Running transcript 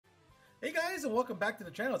Hey guys, and welcome back to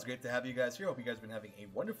the channel. It's great to have you guys here. Hope you guys have been having a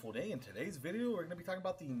wonderful day. In today's video, we're going to be talking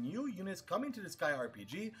about the new units coming to Disgaea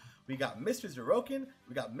RPG. We got Mr. Zeroken,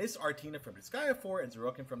 we got Miss Artina from Disgaea 4, and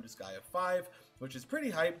Zeroken from Disgaea 5, which is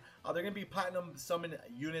pretty hype. They're going to be platinum summon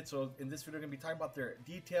units, so in this video, we're going to be talking about their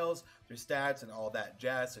details, their stats, and all that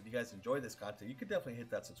jazz. So if you guys enjoy this content, you could definitely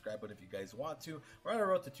hit that subscribe button if you guys want to. We're on a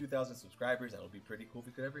road to 2,000 subscribers, and it'll be pretty cool if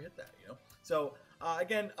we could ever hit that, you know? So,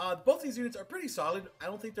 again, both these units are pretty solid. I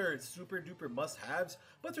don't think they're super duper must-haves,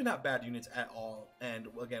 but they're not bad units at all. And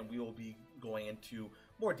again, we will be going into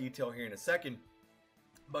more detail here in a second.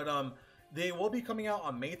 But they will be coming out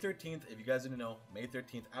on May 13th. If you guys didn't know, May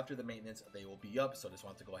 13th, after the maintenance, they will be up. So I just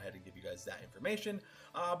want to go ahead and give you guys that information.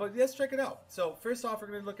 But let's check it out. So first off, we're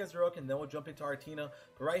going to look at Zeroken, then we'll jump into Artina.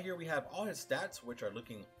 But right here, we have all his stats, which are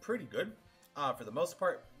looking pretty good. For the most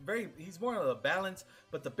part, he's more on a balance,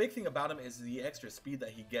 but the big thing about him is the extra speed that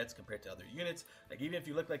he gets compared to other units. Like, even if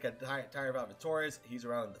you look like a Tire Valvatores, he's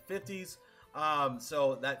around in the 50s.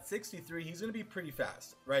 So that 63, he's going to be pretty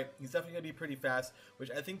fast, right? He's definitely going to be pretty fast,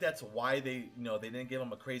 which I think that's why they didn't give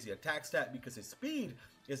him a crazy attack stat, because his speed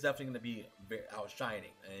is definitely going to be very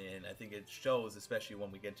outshining. And I think it shows, especially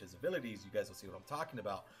when we get to his abilities. You guys will see what I'm talking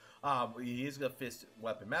about. He is going to Fist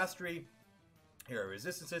Weapon Mastery. Here are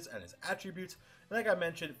resistances and his attributes. And like I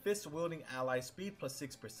mentioned, fist wielding ally speed plus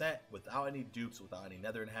 6% without any dupes, without any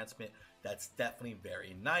nether enhancement. That's definitely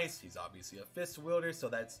very nice. He's obviously a fist wielder, so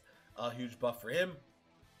that's a huge buff for him.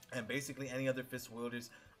 And basically any other fist wielders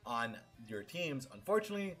on your teams.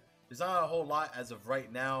 Unfortunately, there's not a whole lot as of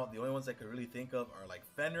right now. The only ones I could really think of are like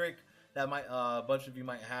Fenric, that might a bunch of you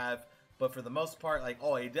might have. But for the most part, like,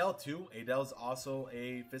 oh, Adele too. Adele's also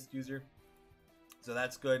a fist user, so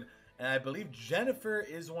that's good. And I believe Jennifer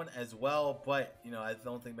is one as well, but, you know, I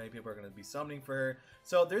don't think many people are going to be summoning for her.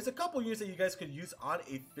 So there's a couple units that you guys could use on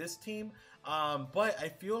a fist team. But I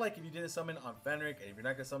feel like if you didn't summon on Fenric, and if you're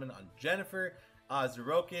not going to summon on Jennifer,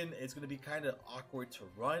 Zeroken is going to be kind of awkward to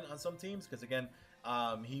run on some teams. Because, again,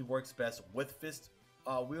 he works best with fist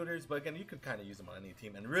wielders. But, again, you could kind of use him on any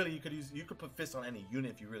team. And really, you could put fist on any unit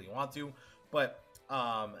if you really want to. But,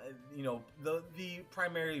 you know, the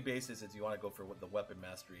primary basis is you want to go for the weapon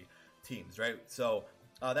mastery teams, right? So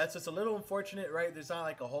that's just a little unfortunate, right? There's not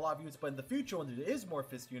like a whole lot of units, but in the future when there is more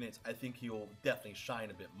fist units, I think he'll definitely shine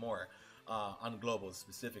a bit more on globals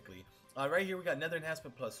specifically. Right here we got Nether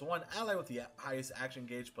Enhancement +1, ally with the highest action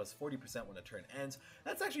gauge plus 40% when a turn ends.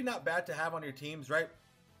 That's actually not bad to have on your teams, right?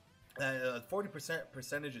 40%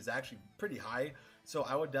 percentage is actually pretty high, so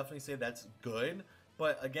I would definitely say that's good.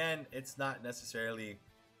 But again, it's not necessarily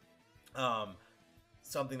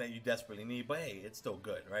something that you desperately need, but hey, it's still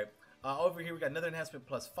good, right? Over here we got Nether Enhancement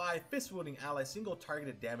 +5, fist wielding ally, single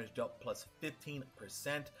targeted damage dealt plus 15%.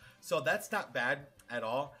 So that's not bad at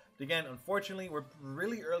all. But again, unfortunately, we're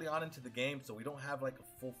really early on into the game, so we don't have like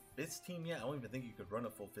a full fist team yet. I don't even think you could run a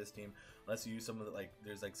full fist team unless you use some of the, like,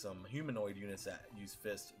 there's like some humanoid units that use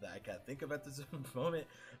fist that I can't think of at this moment.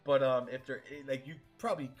 But if they're like, you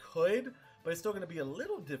probably could, but it's still going to be a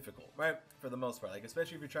little difficult, right? For the most part, like,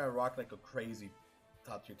 especially if you're trying to rock like a crazy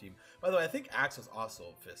top tier team. By the way, I think Axel's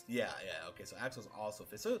also fist. Yeah, okay, so Axel's also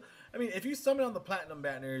fist. So, I mean, if you summon on the platinum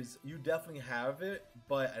banners, you definitely have it,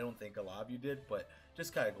 but I don't think a lot of you did, but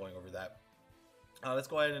just kind of going over that. Let's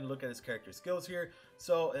go ahead and look at his character skills here.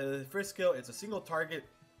 So, first skill, it's a single target.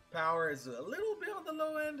 Power is a little bit on the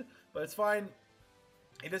low end, but it's fine.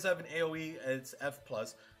 He does have an AoE, it's F+,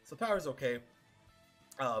 so power is okay,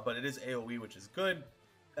 but it is AoE, which is good.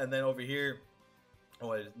 And then over here,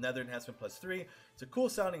 Nether Enhancement +3. It's a cool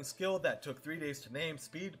sounding skill that took 3 days to name.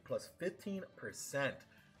 Speed plus 15%.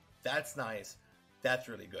 That's nice. That's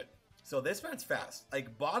really good. So this man's fast.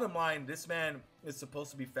 Like, bottom line, this man is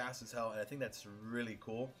supposed to be fast as hell, and I think that's really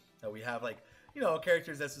cool that we have, like, you know,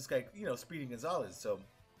 characters that's just like, you know, Speedy Gonzalez. So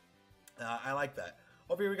I like that.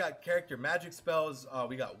 Over here we got character magic spells.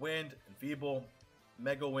 We got Wind, Enfeeble,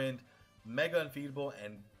 Mega Wind, Mega Enfeeble,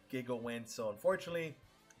 and Giga Wind. So unfortunately,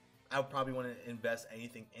 I would probably want to invest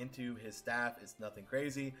anything into his staff. It's nothing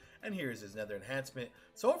crazy. And here's his Nether Enhancement.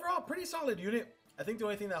 So overall, pretty solid unit. I think the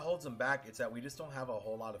only thing that holds him back is that we just don't have a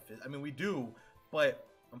whole lot of fist. I mean, we do, but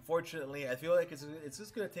unfortunately, I feel like it's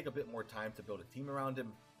just going to take a bit more time to build a team around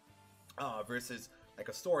him versus like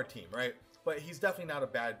a store team, right? But he's definitely not a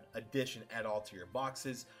bad addition at all to your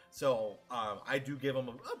boxes. So I do give him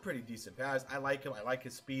a pretty decent pass. I like him. I like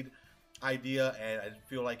his speed idea, and I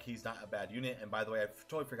feel like he's not a bad unit. And by the way, I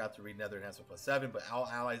totally forgot to read Nether Enhancement +7, but all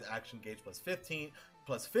allies action gauge +15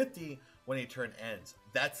 +50 when a turn ends.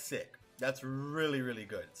 That's sick. That's really, really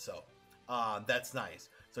good. So that's nice.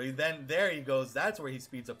 So then there he goes. That's where he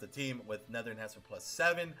speeds up the team with Nether Enhancement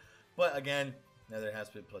 +7. But again, Nether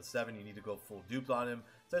Enhancement +7. You need to go full duped on him.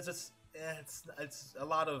 So it's just it's a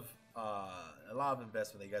lot of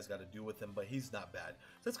investment that you guys got to do with him, but he's not bad.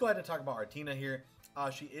 So let's go ahead and talk about Artina here.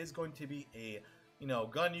 She is going to be a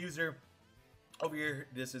gun user. Over here,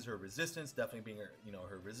 this is her resistance, definitely being her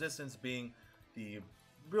her resistance being the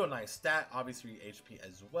real nice stat. Obviously, HP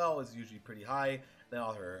as well is usually pretty high. Then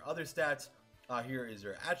all her other stats. Here is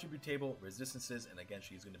her attribute table, resistances, and again,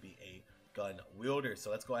 she's going to be a gun wielder. So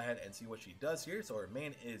let's go ahead and see what she does here. So her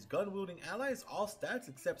main is gun wielding allies, all stats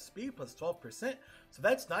except speed plus 12%. So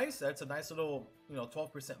that's nice. That's a nice little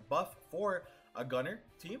 12% buff for a gunner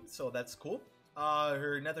team. So that's cool.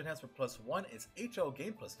 Her Nether Enhancement +1 is HL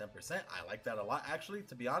gain plus 10%. I like that a lot, actually,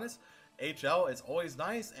 to be honest. HL is always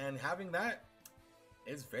nice, and having that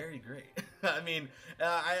is very great. I mean,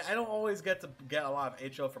 I don't always get a lot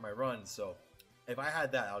of HL for my runs, so if I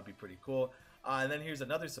had that, that would be pretty cool. And then here's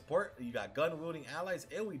another support. You got gun wielding allies,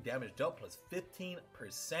 AoE damage dealt plus 15%.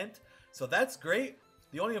 So that's great.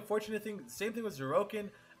 The only unfortunate thing, same thing with Zeroken,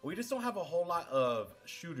 we just don't have a whole lot of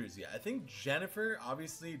shooters yet. I think Jennifer,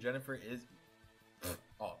 obviously, Jennifer is...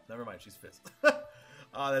 Oh, never mind, she's Fist.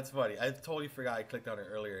 Oh, that's funny. I totally forgot I clicked on her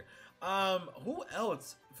earlier. Who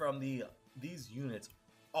else from these units?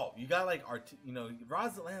 Oh, you got like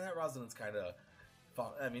Rosalind. That Rosalind's kind of...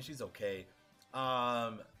 I mean, she's okay.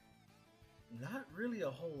 Not really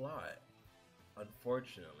a whole lot,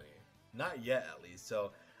 unfortunately. Not yet, at least.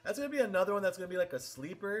 So that's gonna be another one that's gonna be like a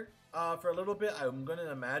sleeper for a little bit, I'm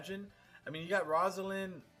gonna imagine. I mean, you got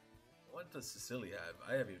Rosalind. What does Cecilia have?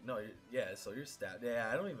 I have no. Yeah, so your stat. Yeah,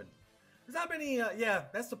 I don't even. There's not many. Yeah,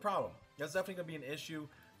 that's the problem. That's definitely gonna be an issue.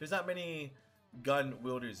 There's not many gun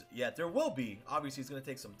wielders yet. There will be. Obviously, it's gonna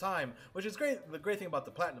take some time, which is great. The great thing about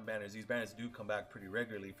the platinum banners, these banners do come back pretty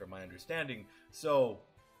regularly, from my understanding. So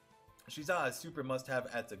she's not a super must-have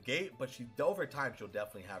at the gate, but over time she'll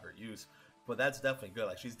definitely have her use. But that's definitely good.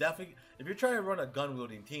 Like, she's definitely, if you're trying to run a gun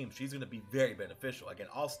wielding team, she's gonna be very beneficial. Again,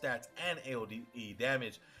 all stats and AoE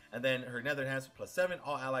damage, and then her Nether Enhancement +7,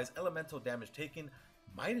 all allies elemental damage taken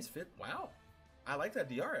 -5. Wow, I like that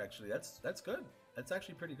DR actually. That's good. That's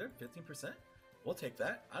actually pretty good. 15%. We'll take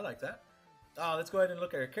that. I like that. Let's go ahead and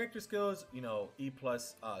look at her character skills. E+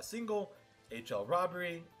 single, HL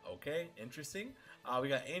robbery. Okay, interesting. We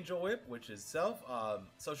got Angel Whip, which is self.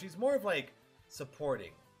 So she's more of like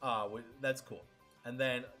supporting. That's cool. And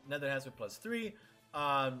then Nether Enhancement +3,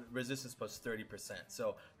 resistance +30%.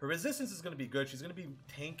 So her resistance is going to be good. She's going to be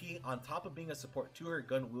tanky on top of being a support to her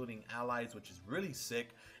gun wielding allies, which is really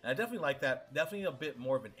sick. And I definitely like that. Definitely a bit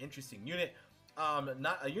more of an interesting unit.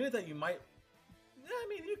 Not a unit that you might. I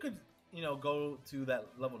mean, you could go to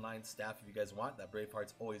that level 9 staff if you guys want. That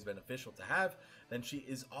Braveheart's always beneficial to have. Then she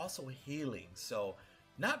is also healing, so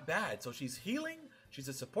not bad. So she's healing. She's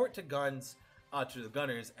a support to guns. To the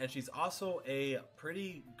gunners, and she's also a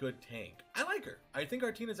pretty good tank. I like her. I think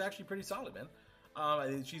Artina is actually pretty solid,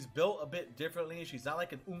 man. She's built a bit differently. She's not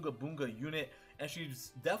like an Unga Boonga unit, and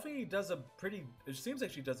she's definitely does a pretty. It seems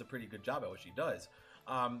like she does a pretty good job at what she does.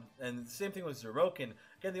 And the same thing with Zeroken.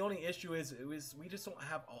 Again, the only issue is we just don't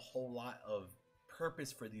have a whole lot of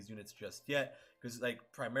purpose for these units just yet, because like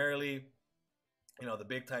primarily, the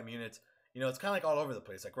big time units, it's kind of like all over the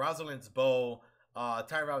place. Like Rosalind's bow.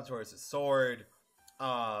 Tyrant Rabbitore's sword.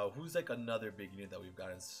 Who's like another big unit that we've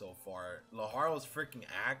gotten so far? Laharo's freaking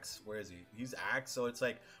axe. Where is he? He's axe. So it's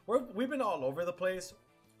like we've been all over the place,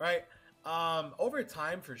 right? Over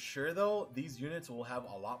time, for sure though, these units will have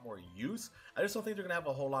a lot more use. I just don't think they're gonna have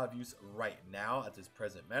a whole lot of use right now at this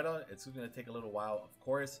present meta. It's gonna take a little while, of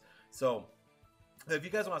course. So if you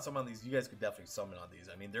guys want to summon on these, you guys could definitely summon on these.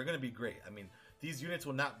 I mean, they're gonna be great. I mean, these units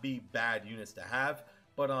will not be bad units to have.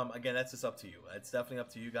 But again, that's just up to you. It's definitely up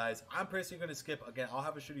to you guys. I'm personally going to skip. Again, I'll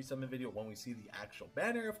have a shooty summon video when we see the actual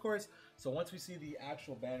banner, of course. So once we see the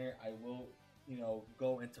actual banner, I will,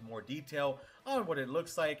 go into more detail on what it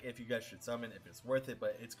looks like, if you guys should summon, if it's worth it.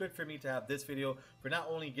 But it's good for me to have this video for not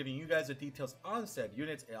only giving you guys the details on said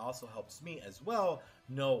units, it also helps me as well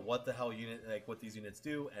know what the hell what these units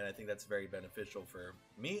do. And I think that's very beneficial for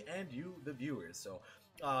me and you, the viewers. So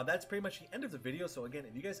that's pretty much the end of the video. So again,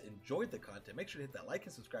 if you guys enjoyed the content, make sure to hit that like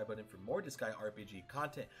and subscribe button for more Disgaea RPG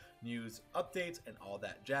content, news, updates, and all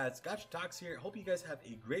that jazz. Gotcha Talks here. Hope you guys have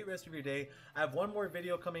a great rest of your day. I have one more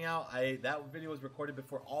video coming out. That video was recorded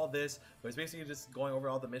before all this, but it's basically just going over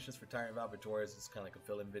all the missions for Tyrant Rabbitore's. It's kind of like a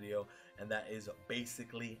fill-in video, and that is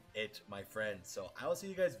basically it, my friends. So I will see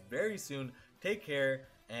you guys very soon. Take care,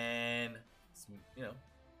 and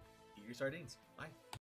eat your sardines. Bye.